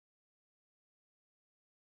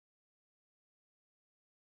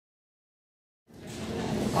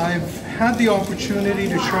I've had the opportunity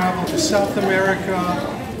to travel to South America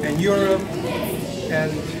and Europe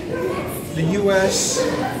and the US,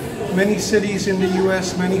 many cities in the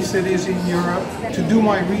US, many cities in Europe, to do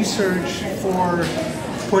my research for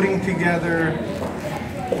putting together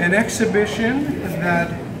an exhibition that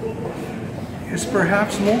is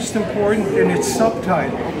perhaps most important in its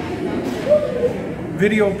subtitle,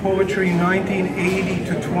 Video Poetry 1980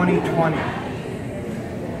 to 2020.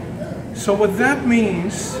 So what that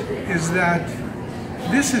means is that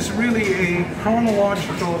this is really a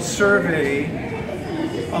chronological survey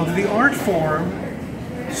of the art form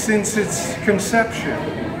since its conception.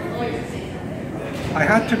 I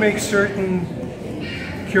had to make certain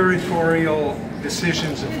curatorial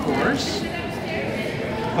decisions, of course,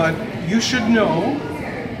 but you should know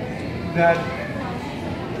that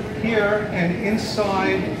here and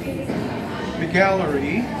inside the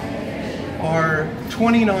gallery are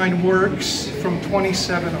 29 works from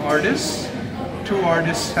 27 artists. 2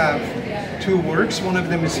 artists have 2 works. One of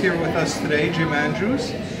them is here with us today, Jim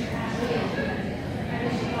Andrews.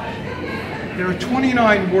 There are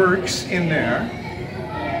 29 works in there.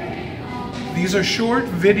 These are short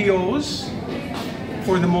videos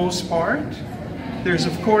for the most part. There's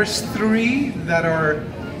of course 3 that are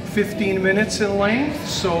 15 minutes in length,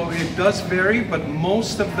 so it does vary, but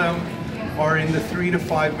most of them are in the 3 to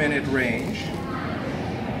 5 minute range.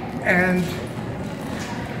 And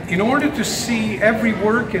in order to see every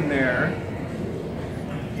work in there,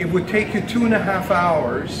 it would take you 2.5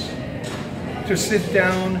 hours to sit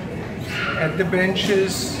down at the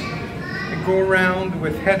benches and go around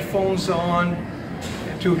with headphones on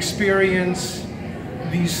to experience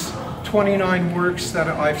these 29 works that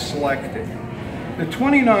I've selected. The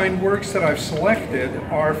 29 works that I've selected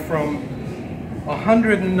are from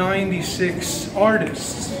 196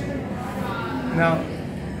 artists. Now,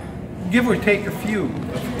 give or take a few,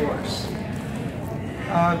 of course.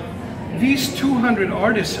 These 200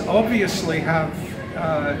 artists obviously have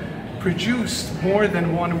produced more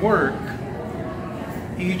than one work.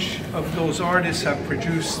 Each of those artists have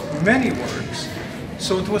produced many works.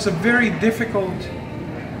 So it was a very difficult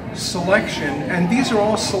selection, and these are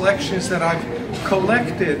all selections that I've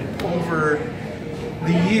collected over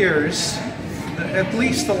the years, at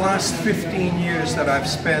least the last 15 years that I've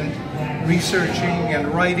spent researching and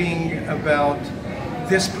writing about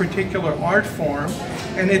this particular art form.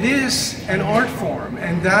 And it is an art form,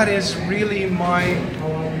 and that is really my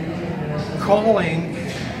calling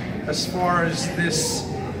as far as this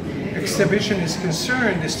exhibition is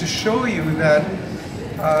concerned, is to show you that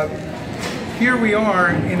here we are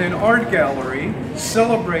in an art gallery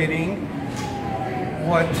celebrating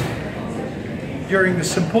what, during the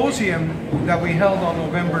symposium that we held on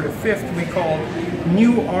November the 5th, we called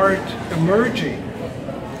New Art Emerging.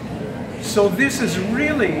 So this is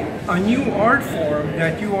really a new art form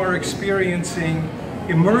that you are experiencing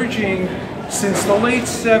emerging since the late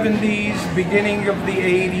 70s, beginning of the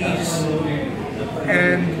 80s,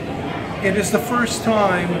 and it is the first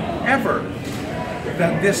time ever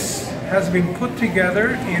that this has been put together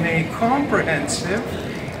in a comprehensive,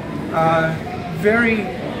 very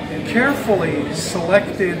carefully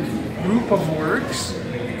selected group of works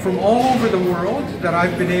from all over the world that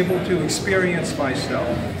I've been able to experience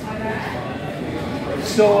myself.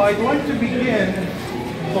 So I'd like to begin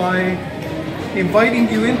by inviting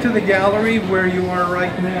you into the gallery where you are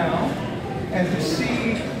right now, and to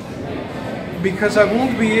see, because I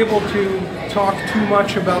won't be able to talk too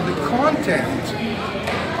much about the content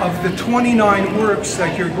of the 29 works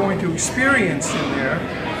that you're going to experience in there.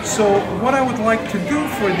 So what I would like to do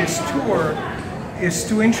for this tour is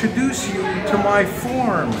to introduce you to my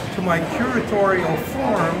form, to my curatorial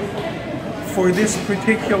form for this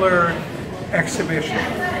particular exhibition.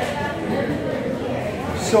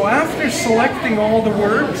 So after selecting all the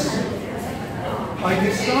works, I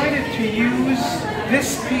decided to use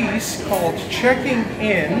this piece called Checking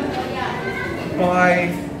In by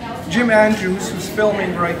Jim Andrews, who's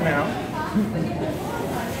filming right now,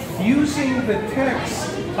 using the text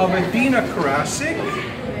of Adina Karasik,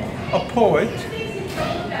 a poet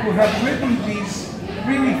who had written these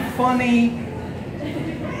really funny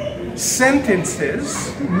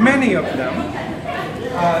sentences, many of them,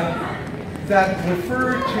 that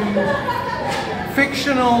refer to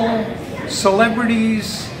fictional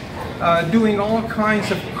celebrities doing all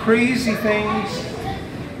kinds of crazy things,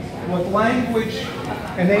 what language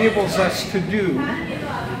enables us to do.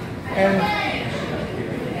 And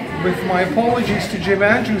with my apologies to Jim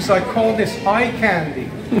Andrews, I call this eye candy.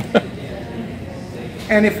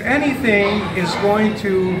 And if anything is going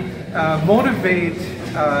to motivate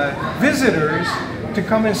visitors to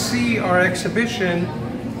come and see our exhibition,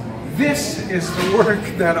 this is the work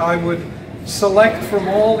that I would select from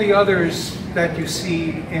all the others that you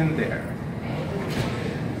see in there.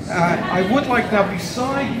 I would like now,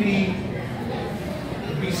 beside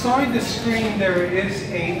the screen, there is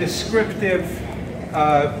a descriptive,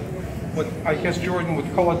 what I guess Jordan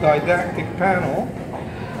would call a didactic panel,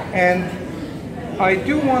 and I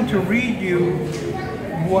do want to read you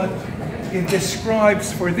what it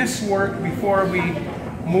describes for this work before we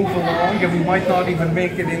move along, and we might not even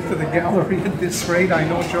make it into the gallery at this rate, I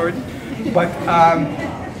know, Jordan, but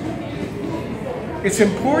it's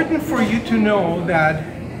important for you to know that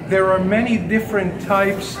there are many different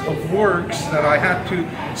types of works that I had to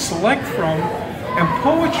select from, and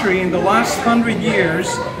poetry in the last 100 years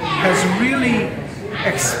has really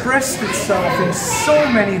expressed itself in so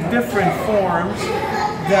many different forms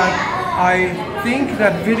that I think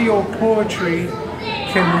that video poetry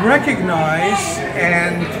can recognize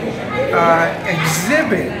and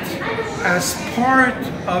exhibit as part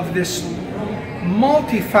of this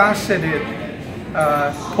multifaceted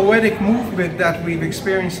poetic movement that we've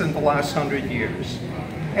experienced in the last 100 years.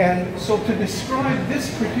 And so to describe this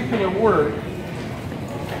particular work,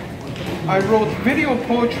 I wrote, video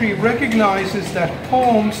poetry recognizes that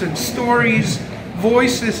poems and stories,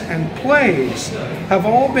 voices and plays have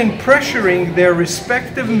all been pressuring their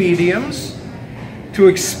respective mediums to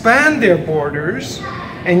expand their borders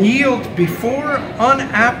and yield before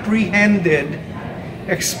unapprehended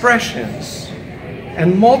expressions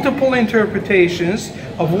and multiple interpretations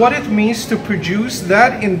of what it means to produce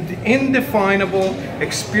that indefinable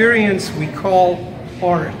experience we call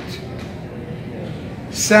art.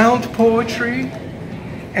 Sound poetry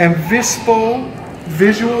and visual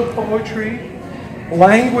poetry,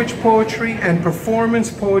 language poetry and performance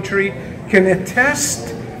poetry can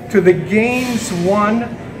attest to the gains won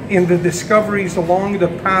in the discoveries along the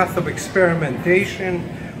path of experimentation.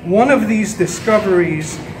 One of these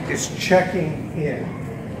discoveries is checking in.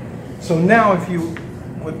 So now, if you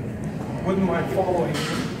wouldn't mind following.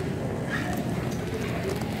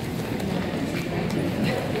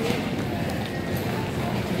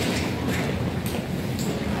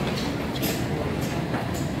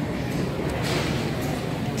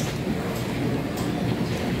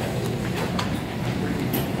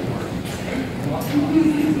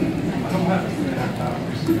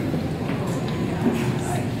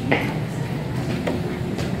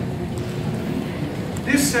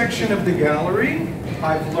 This section of the gallery,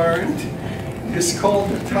 I've learned, is called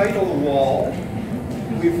the title wall.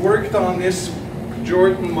 We've worked on this,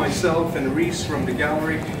 Jordan, myself, and Reese from the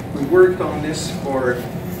gallery. We worked on this for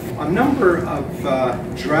a number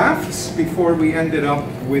of drafts before we ended up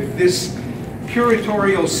with this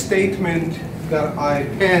curatorial statement that I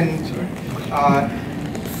penned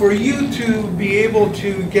for you to be able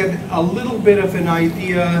to get a little bit of an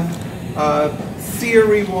idea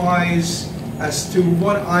theory-wise as to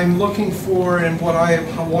what I'm looking for and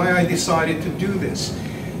why I decided to do this.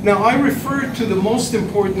 Now, I refer to the most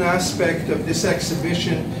important aspect of this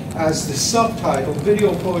exhibition as the subtitle,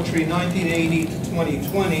 Video Poetry 1980 to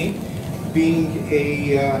 2020, being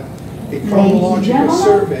a chronological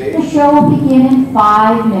survey. The show will begin in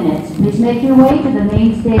 5 minutes. Please make your way to the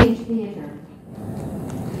main stage theater.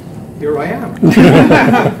 Here I am.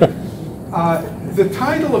 The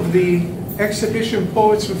title of the exhibition,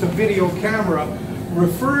 Poets with a Video Camera,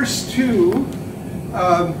 refers to,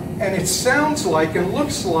 and it sounds like and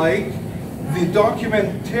looks like, the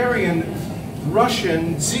documentarian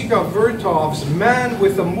Russian Dziga Vertov's Man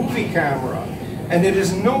with a Movie Camera. And it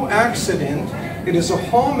is no accident. It is a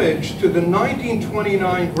homage to the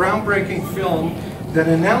 1929 groundbreaking film that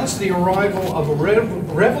announced the arrival of a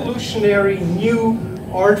revolutionary new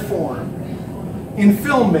art form in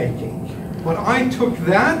filmmaking. But I took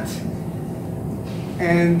that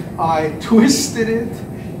and I twisted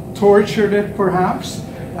it, tortured it perhaps,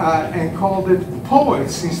 and called it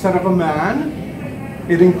Poets instead of a Man.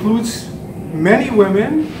 It includes many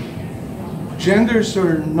women. Genders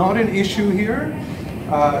are not an issue here.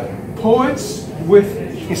 Poets with,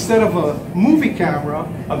 instead of a movie camera,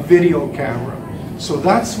 a video camera. So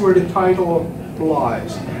that's where the title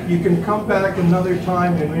lies. You can come back another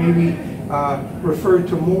time and maybe refer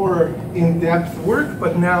to more in-depth work,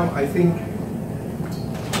 but now I think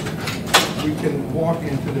we can walk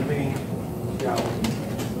into the main gallery.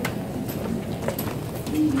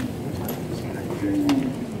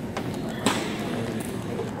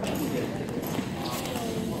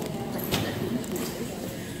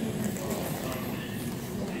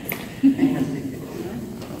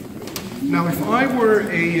 Now, if I were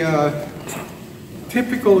a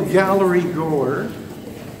typical gallery goer,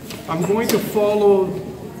 I'm going to follow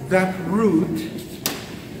that route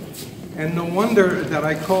And no wonder that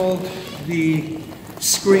I called the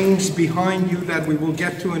screens behind you that we will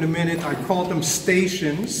get to in a minute, I called them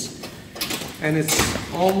stations. And it's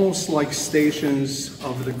almost like Stations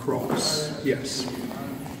of the Cross, yes.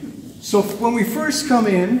 So when we first come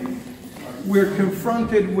in, we're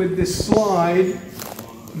confronted with this slide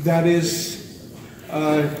that is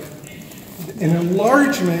an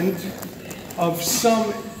enlargement of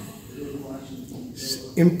some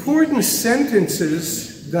important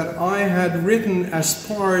sentences that I had written as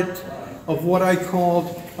part of what I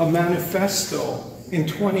called a manifesto in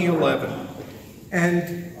 2011.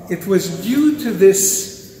 And it was due to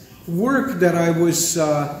this work that I was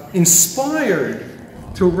inspired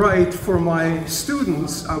to write for my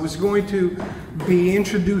students. I was going to be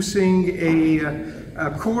introducing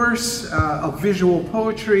a course of visual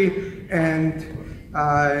poetry, and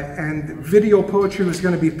video poetry was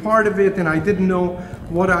going to be part of it, and I didn't know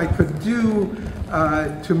what I could do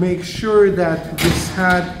to make sure that this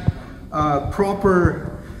had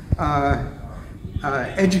proper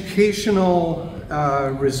educational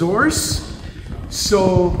resource.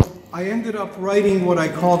 So I ended up writing what I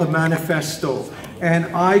called a manifesto,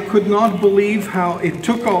 and I could not believe how it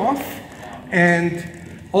took off, and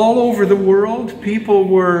all over the world people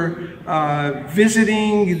were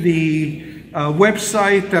visiting the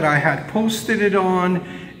website that I had posted it on,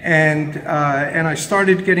 and I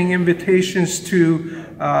started getting invitations to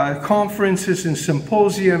conferences and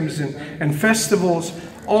symposiums and festivals,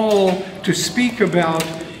 all to speak about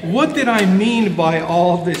what did I mean by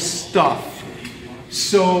all this stuff.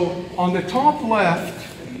 So on the top left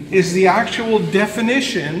is the actual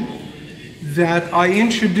definition that I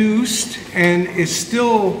introduced and is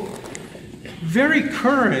still very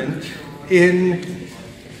current in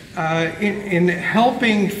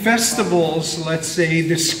helping festivals, let's say,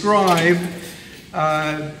 describe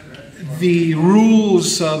the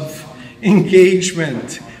rules of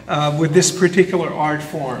engagement with this particular art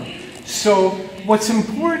form. So what's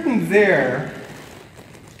important there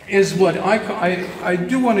is what I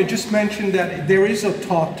do want to just mention that there is a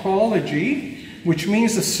tautology, which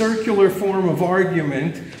means a circular form of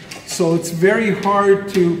argument. So it's very hard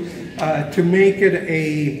to make it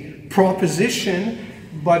a proposition,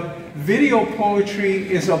 but video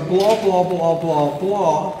poetry is a blah, blah, blah, blah,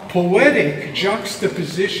 blah, poetic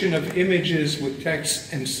juxtaposition of images with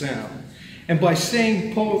text and sound. And by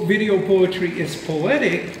saying video poetry is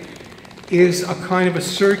poetic is a kind of a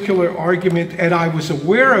circular argument, and I was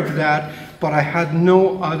aware of that, but I had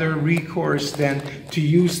no other recourse than to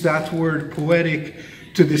use that word poetic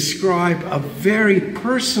to describe a very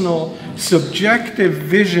personal, subjective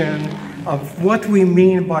vision of what we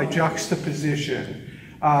mean by juxtaposition.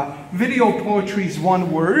 Video poetry is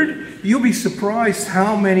one word. You'll be surprised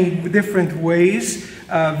how many different ways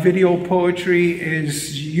video poetry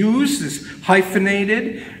is used. It's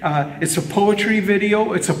hyphenated. It's a poetry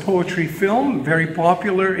video. It's a poetry film, very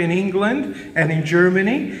popular in England and in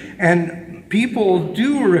Germany. And people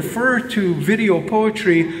do refer to video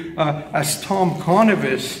poetry as Tom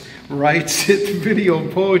Konyves writes it, video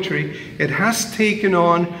poetry. It has taken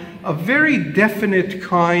on a very definite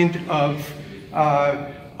kind of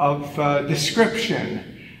description.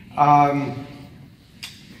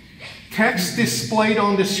 Text displayed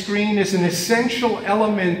on the screen is an essential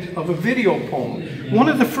element of a video poem. One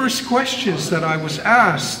of the first questions that I was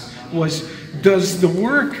asked was, does the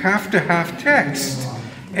work have to have text?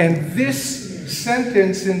 And this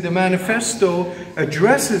sentence in the manifesto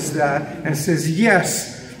addresses that and says,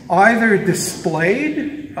 yes, either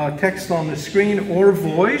displayed, text on the screen, or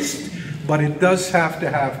voiced, but it does have to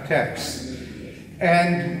have text.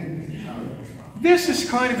 And this is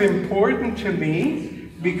kind of important to me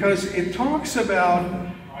because it talks about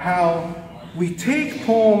how we take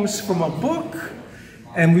poems from a book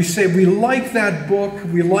and we say, we like that book,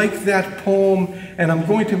 we like that poem, and I'm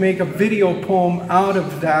going to make a video poem out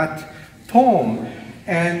of that poem.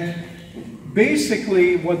 And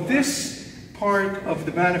basically what this part of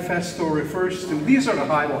the manifesto refers to, these are the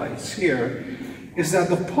highlights here, is that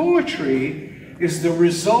the poetry is the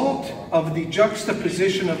result of the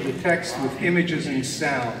juxtaposition of the text with images and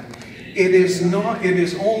sound. It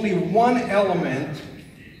is only one element.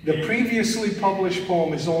 The previously published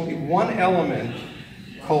poem is only one element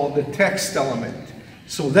called the text element.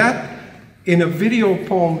 So that in a video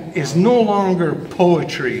poem is no longer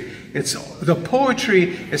poetry. The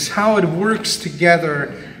poetry is how it works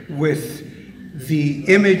together with the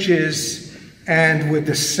images and with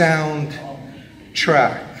the sound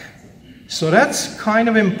track. So that's kind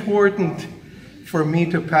of important for me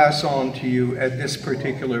to pass on to you at this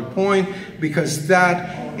particular point, because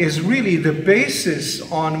that is really the basis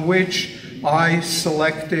on which I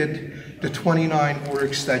selected the 29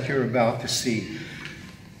 works that you're about to see.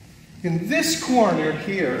 In this corner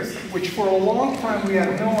here, which for a long time we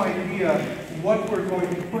had no idea what we're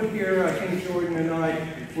going to put here, I think Jordan and I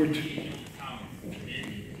were...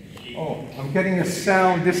 Oh, I'm getting a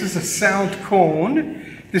sound. This is a sound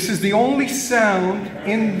cone. This is the only sound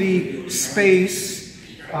in the space,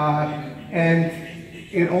 and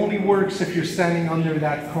it only works if you're standing under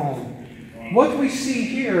that cone. What we see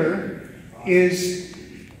here is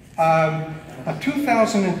a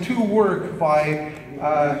 2002 work by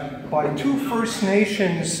two First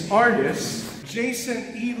Nations artists,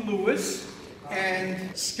 Jason E. Lewis and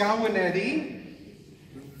Scawanetti.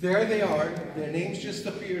 There they are. Their names just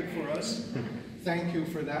appeared for us. Thank you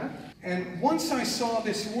for that. And once I saw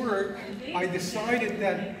this work, I decided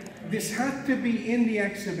that this had to be in the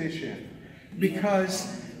exhibition, because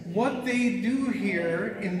what they do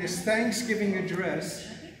here in this Thanksgiving address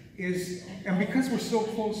is, and because we're so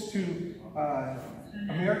close to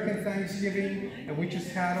American Thanksgiving, and we just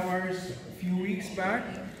had ours a few weeks back,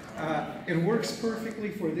 it works perfectly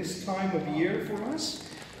for this time of year for us.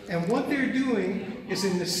 And what they're doing is,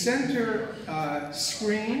 in the center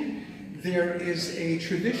screen, there is a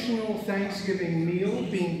traditional Thanksgiving meal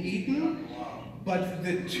being eaten, but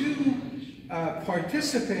the two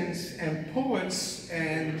participants and poets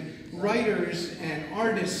and writers and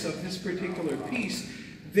artists of this particular piece,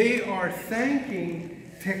 they are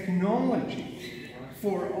thanking technology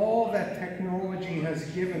for all that technology has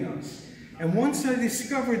given us. And once I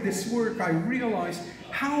discovered this work, I realized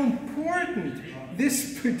how important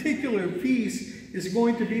this particular piece is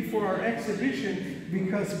going to be for our exhibition,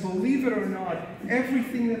 because believe it or not,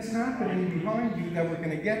 everything that's happening behind you that we're going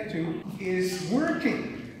to get to is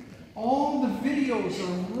working. All the videos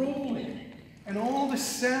are rolling, and all the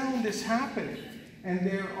sound is happening. And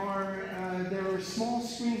there are small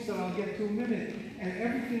screens that I'll get to in a minute, and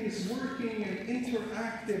everything is working and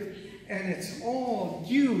interactive, and it's all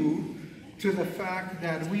due to the fact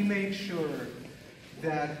that we made sure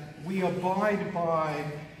that we abide by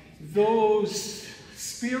those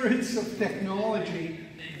spirits of technology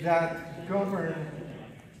that govern,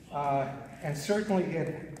 and certainly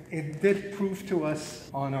it did prove to us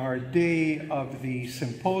on our day of the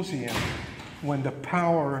symposium, when the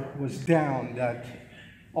power was down, that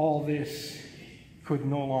all this could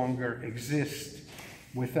no longer exist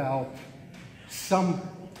without some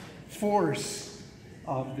force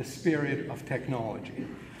of the spirit of technology.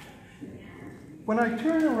 When I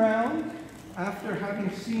turn around, after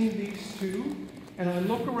having seen these two, and I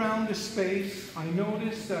look around the space, I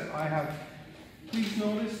notice that please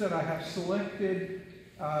notice that I have selected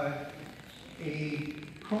a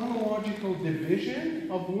chronological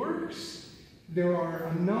division of works. There are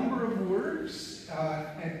a number of works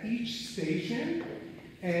at each station,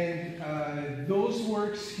 and those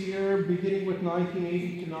works here, beginning with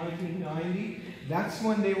 1980 to 1990, that's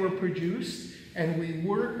when they were produced. And we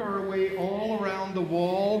work our way all around the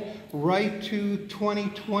wall right to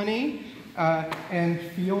 2020, and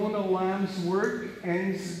Fiona Lamb's work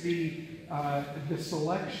ends the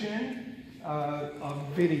selection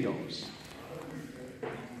of videos.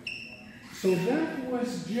 So that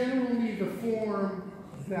was generally the form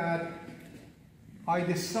that I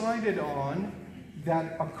decided on,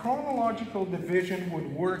 that a chronological division would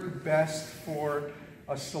work best for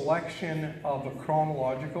a selection of a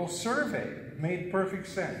chronological survey. It made perfect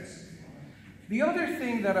sense. The other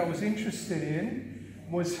thing that I was interested in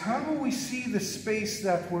was, how do we see the space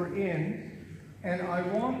that we're in? And I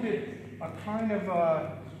wanted a kind of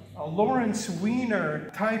a Lawrence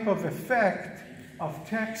Weiner type of effect of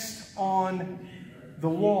text on the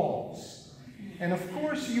walls. And of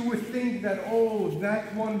course you would think that, oh,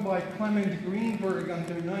 that one by Clement Greenberg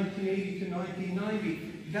under 1980 to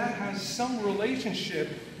 1990, that has some relationship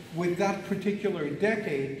with that particular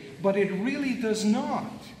decade, but it really does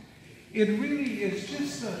not. It really is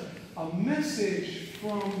just a message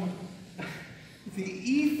from the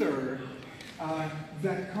ether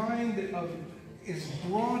that kind of is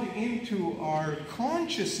brought into our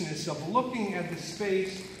consciousness of looking at the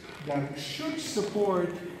space that should support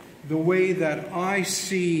the way that I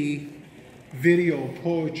see video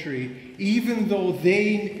poetry, even though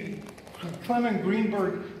Clement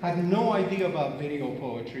Greenberg had no idea about video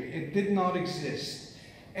poetry. It did not exist.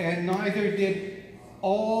 And neither did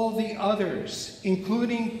all the others,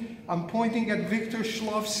 including, I'm pointing at Victor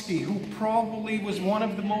Shklovsky, who probably was one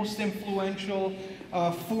of the most influential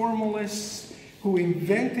formalists, who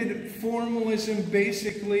invented formalism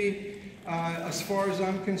basically, as far as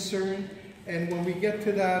I'm concerned. And when we get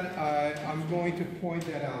to that, I'm going to point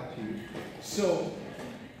that out to you. So,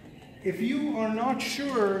 if you are not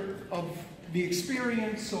sure of the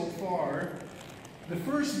experience so far, the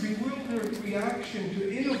first bewildered reaction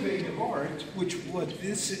to innovative art, which what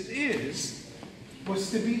this is,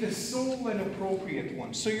 was to be the sole and appropriate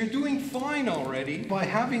one. So you're doing fine already by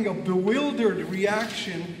having a bewildered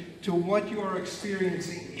reaction to what you are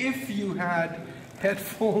experiencing if you had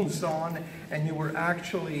headphones on and you were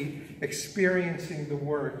actually experiencing the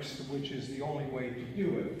works, which is the only way to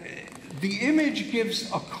do it. The image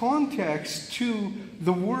gives a context to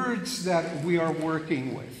the words that we are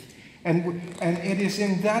working with. And it is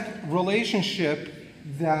in that relationship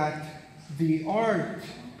that the art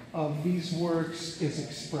of these works is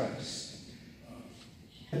expressed.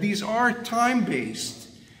 These are time-based.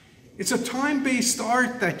 It's a time-based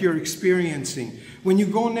art that you're experiencing. When you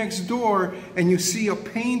go next door and you see a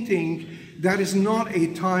painting, that is not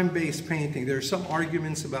a time-based painting. There are some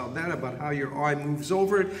arguments about that, about how your eye moves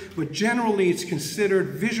over it, but generally it's considered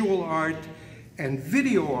visual art and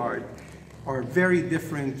video art are very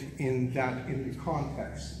different in the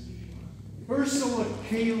context. Ursula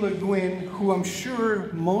K. Le Guin, who I'm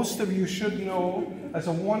sure most of you should know as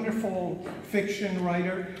a wonderful fiction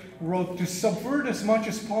writer, wrote to subvert as much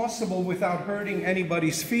as possible without hurting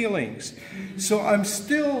anybody's feelings. So I'm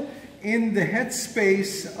still in the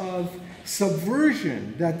headspace of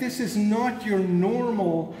subversion, that this is not your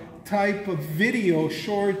normal type of video,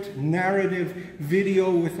 short narrative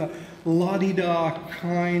video with a la-di-da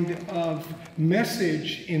kind of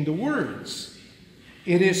message in the words.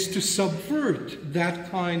 It is to subvert that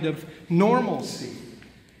kind of normalcy.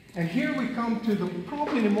 And here we come to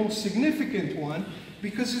probably the most significant one,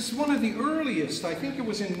 because it's one of the earliest. I think it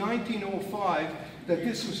was in 1905 that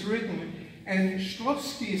this was written. And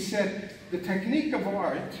Shklovsky said, the technique of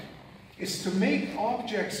art is to make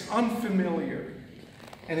objects unfamiliar.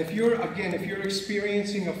 And if you're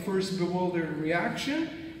experiencing a first bewildered reaction,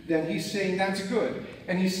 then he's saying that's good.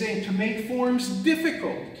 And he's saying to make forms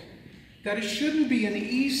difficult, that it shouldn't be an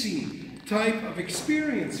easy type of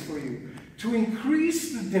experience for you. To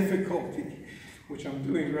increase the difficulty, which I'm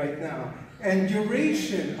doing right now, and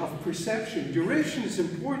duration of perception. Duration is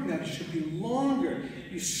important, that it should be longer.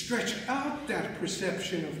 You stretch out that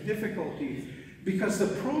perception of difficulty, because the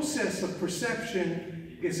process of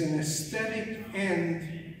perception is an aesthetic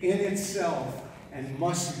end in itself and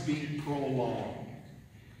must be prolonged.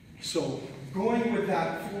 So, going with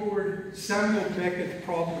that forward, Samuel Beckett,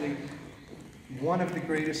 probably one of the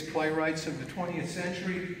greatest playwrights of the 20th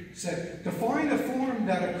century, said, to find a form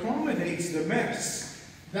that accommodates the mess,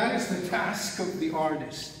 that is the task of the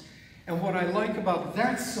artist. And what I like about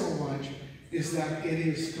that so much is that it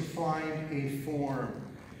is to find a form.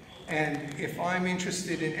 And if I'm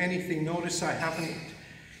interested in anything, notice I haven't,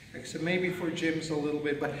 except maybe for Jim's a little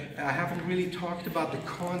bit, but I haven't really talked about the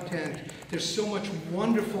content. There's so much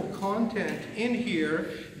wonderful content in here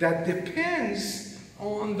that depends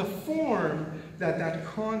on the form that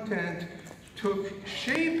content took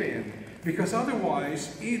shape in. Because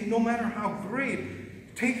otherwise, no matter how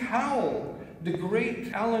great, take Howl, the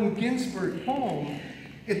great Allen Ginsberg poem,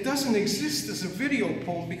 it doesn't exist as a video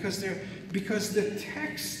poem because the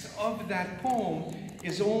text of that poem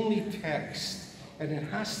is only text, and it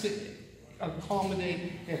has to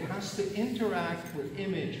accommodate, it has to interact with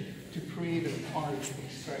image to create an art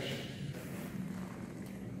expression.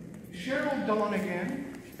 Cheryl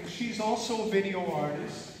Donegan, she's also a video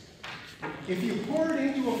artist. If you pour it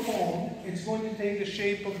into a foam, it's going to take the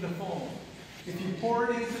shape of the foam. If you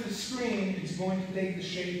pour it into the screen, it's going to take the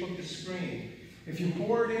shape of the screen. If you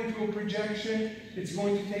pour it into a projection, it's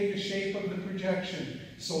going to take the shape of the projection.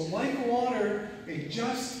 So like water, it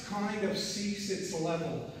just kind of seeks its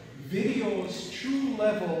level. Video's true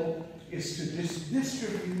level is to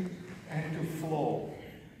distribute and to flow.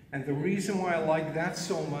 And the reason why I like that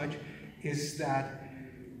so much is that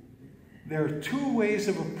there are two ways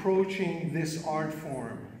of approaching this art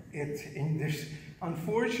form.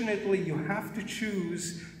 Unfortunately, you have to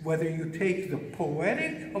choose whether you take the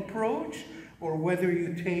poetic approach or whether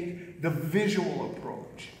you take the visual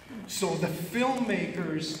approach. So the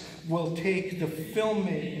filmmakers will take the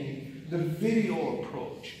filmmaking, the video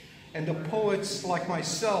approach. And the poets like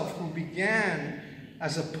myself, who began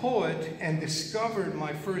as a poet and discovered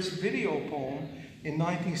my first video poem in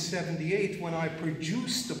 1978 when I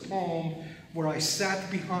produced a poem where I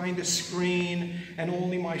sat behind a screen and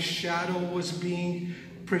only my shadow was being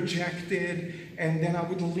projected, and then I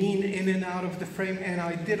would lean in and out of the frame, and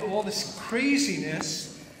I did all this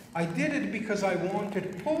craziness. I did it because I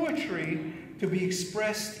wanted poetry to be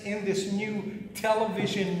expressed in this new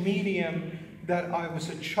television medium that I was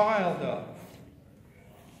a child of.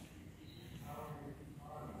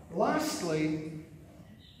 Lastly,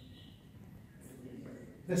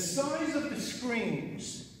 The size of the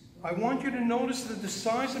screens, I want you to notice that the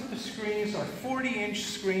size of the screens are 40-inch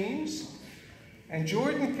screens, and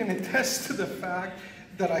Jordan can attest to the fact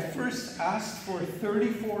that I first asked for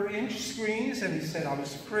 34-inch screens, and he said I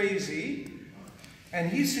was crazy, and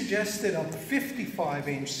he suggested a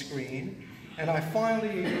 55-inch screen, and I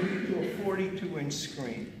finally agreed to a 42-inch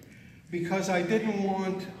screen, because I didn't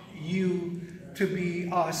want you to be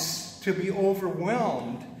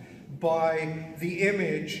overwhelmed by the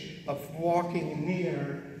image of walking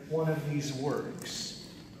near one of these works.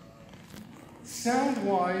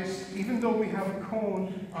 Sound-wise, even though we have a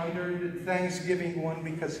cone under the Thanksgiving one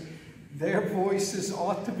because their voices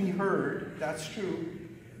ought to be heard, that's true,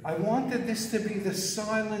 I wanted this to be the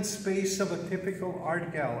silent space of a typical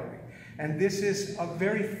art gallery. And this is a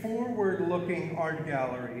very forward-looking art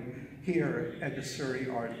gallery here at the Surrey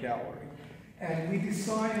Art Gallery. And we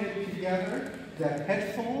decided together that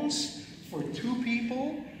headphones for 2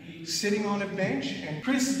 people sitting on a bench, and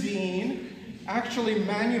Chris Dean actually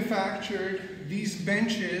manufactured these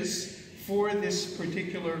benches for this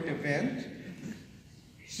particular event.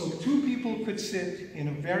 So 2 people could sit in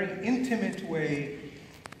a very intimate way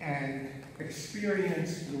and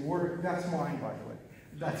experience the work. That's mine, by the way.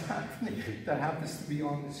 That's happening. That happens to be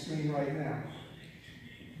on the screen right now.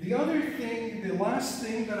 The other thing, the last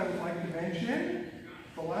thing that I would like to mention,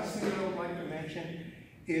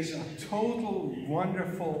 is a total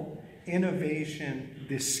wonderful innovation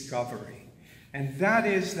discovery. And that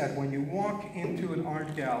is that when you walk into an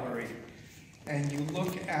art gallery and you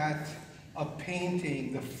look at a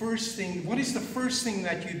painting, what is the first thing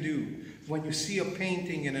that you do when you see a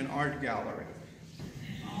painting in an art gallery?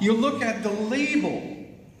 You look at the label,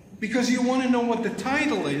 because you want to know what the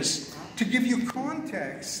title is to give you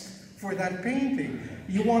context for that painting.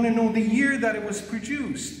 You want to know the year that it was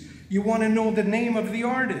produced. You want to know the name of the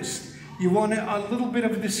artist. You want a little bit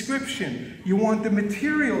of a description. You want the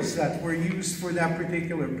materials that were used for that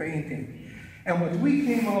particular painting. And what we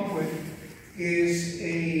came up with is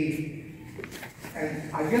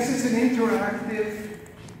and I guess it's an interactive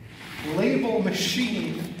label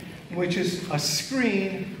machine, which is a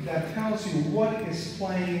screen that tells you what is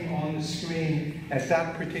playing on the screen at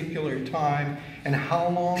that particular time and how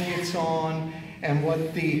long it's on and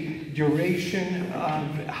what the duration of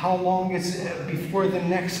how long it's before the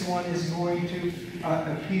next one is going to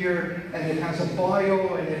appear. And it has a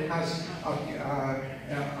bio and it has a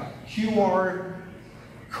QR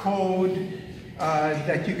code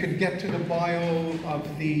that you can get to the bio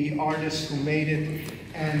of the artist who made it.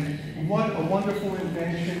 And what a wonderful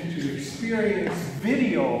invention to experience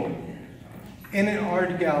video in an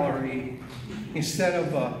art gallery instead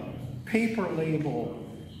of a paper label,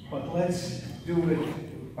 but let's do it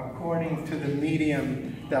according to the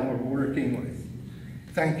medium that we're working with.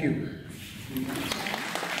 Thank you.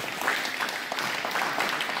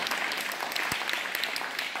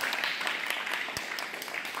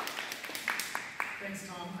 Thanks,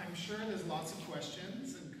 Tom. I'm sure there's lots of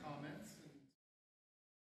questions.